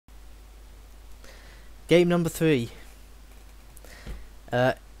Game number 3.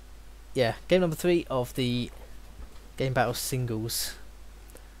 Yeah, game number 3 of the Game Battle singles.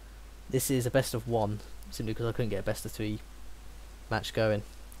 This is a best of 1, simply because I couldn't get a best of 3 match going.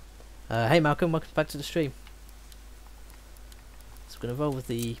 Hey Malcolm, welcome back to the stream. So we're going to roll with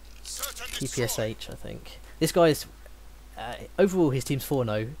the PPSH, I think. This guy is, overall his team's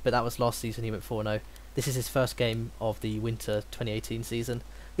 4-0, but that was last season, he went 4-0. This is his first game of the winter 2018 season.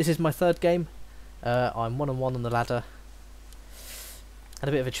 This is my third game. I'm 1-1 on the ladder. Had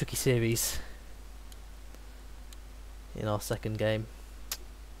a bit of a tricky series in our second game.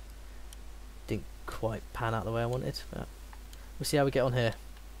 Didn't quite pan out the way I wanted, but we'll see how we get on here.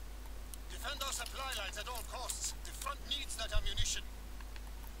 Defend our supply lines at all costs. The front needs that ammunition.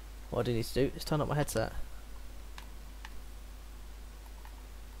 What I do need to do is turn up my headset.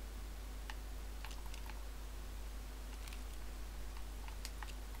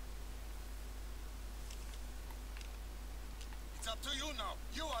 It's up to you now.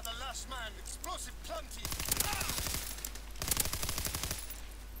 You are the last man. Explosive plenty.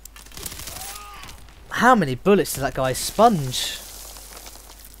 How many bullets does that guy sponge?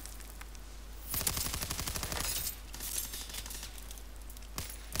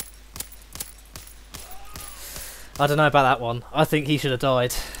 I don't know about that one. I think he should have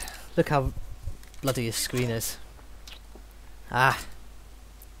died. Look how bloody his screen is. Ah.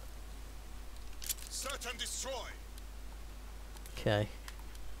 Search and destroy. Okay.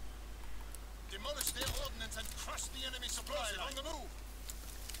 Demolish their ordnance and crush the enemy supply line. On the move.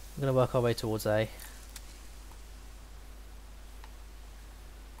 We're going to work our way towards A.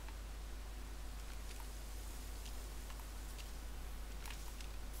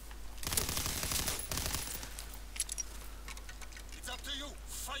 It's up to you.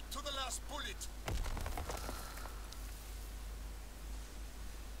 Fight to the last bullet.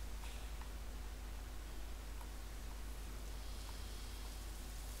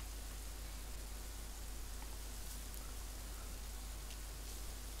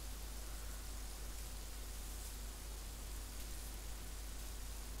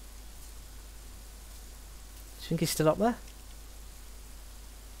 Do you think he's still up there?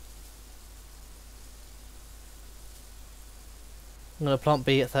 I'm going to plant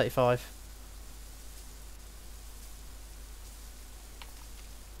B at 35.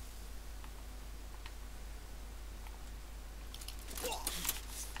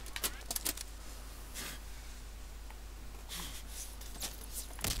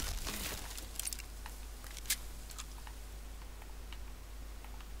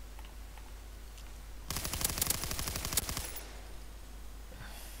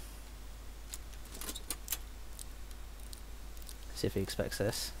 See if he expects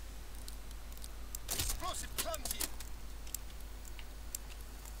this. Explosive plenty.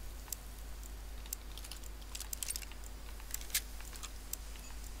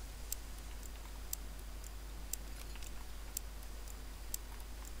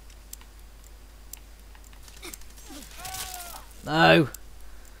 No!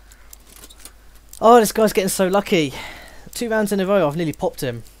 Oh, this guy's getting so lucky. 2 rounds in a row I've nearly popped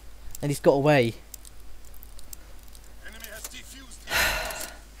him. And he's got away. Enemy has defused.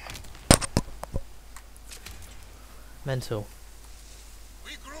 Mental.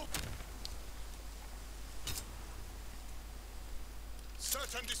 Regroup.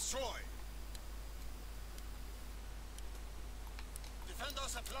 Search and destroy. Defend our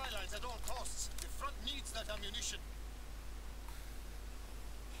supply lines at all costs. The front needs that ammunition.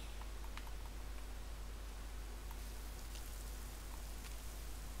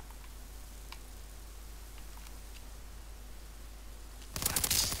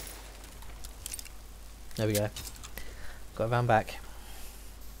 There we go. Got a round back.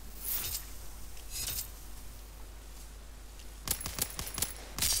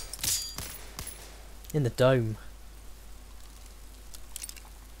 In the dome.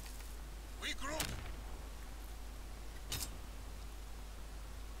 Regroup.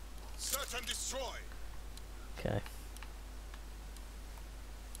 Search and destroy. Okay.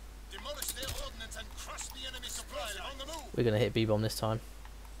 Demolish their ordnance and crush the enemy supply line. On the move. We're going to hit B-bomb this time.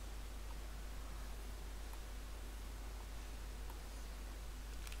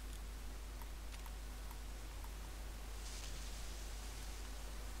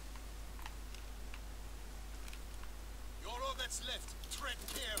 You're all that's left. Tread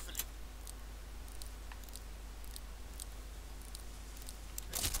carefully.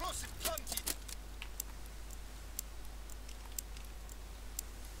 Explosive plenty.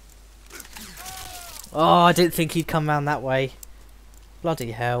 Oh, I didn't think he'd come round that way.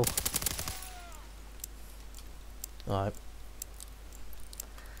 Bloody hell. Alright.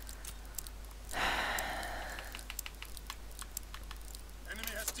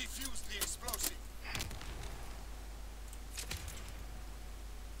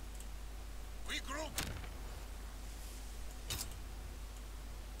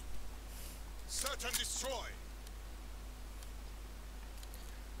 Search and destroy.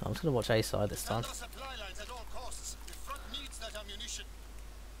 I'm just gonna watch A side this time. Defend our supply lines at all costs. The front needs that ammunition.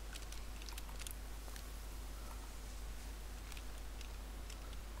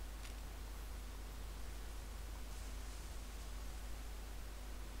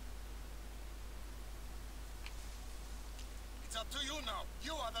 It's up to you now.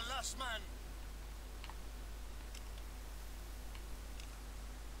 You are the last man.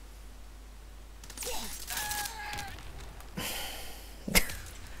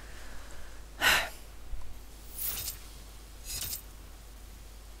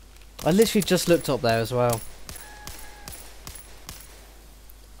 I literally just looked up there as well.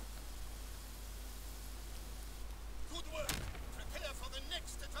 Good work. Prepare for the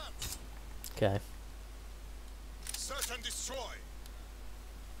next advance. Okay. Search and destroy.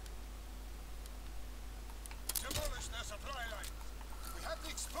 Demolish their supply line. We have the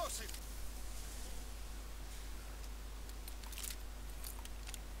explosive.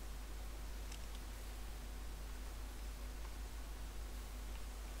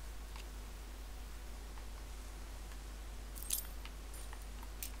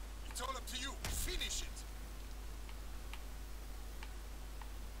 It's all up to you. Finish it.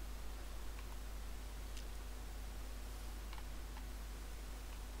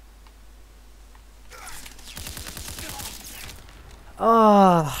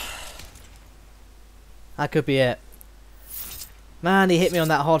 Ah, that could be it. Man, he hit me on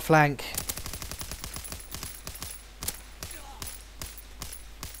that hard flank.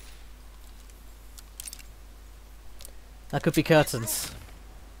 That could be curtains.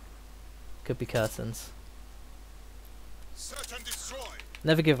 Could be curtains. Search and destroy.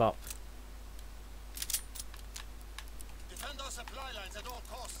 Never give up. Defend our supply lines at all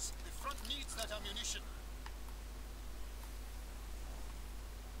costs. The front needs that ammunition.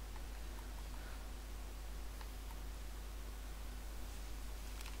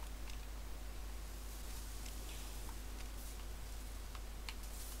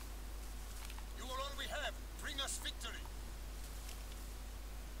 You are all we have. Bring us victory.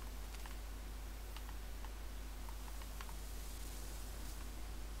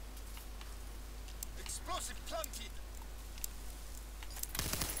 Explosive planted.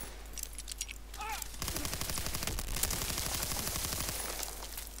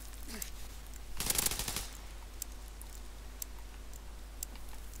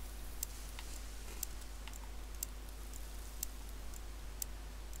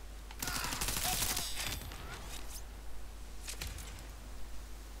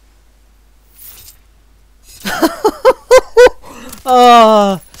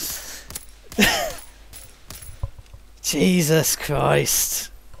 Oh, Jesus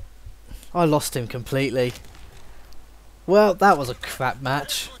Christ. I lost him completely. Well, that was a crap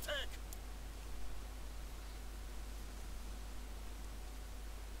match. To attack.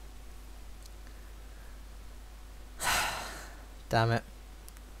 Damn it.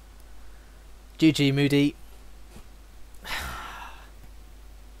 GG, Moody.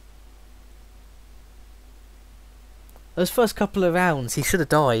 Those first couple of rounds, he should have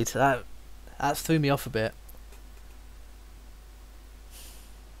died. That threw me off a bit.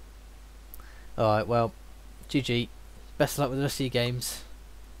 Alright, well, GG. Best of luck with the rest of your games.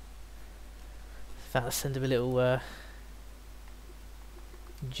 In fact, I'll send him a little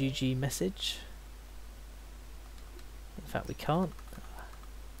GG message. In fact, we can't.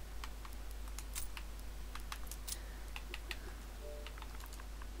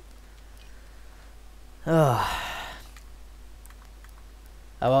 Oh.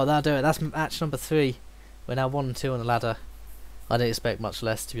 Oh well, that'll do it. That's match number 3. We're now 1 and 2 on the ladder. I didn't expect much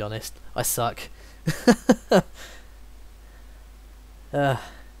less, to be honest. I suck.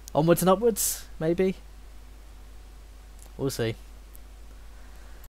 Onwards and upwards, maybe? We'll see.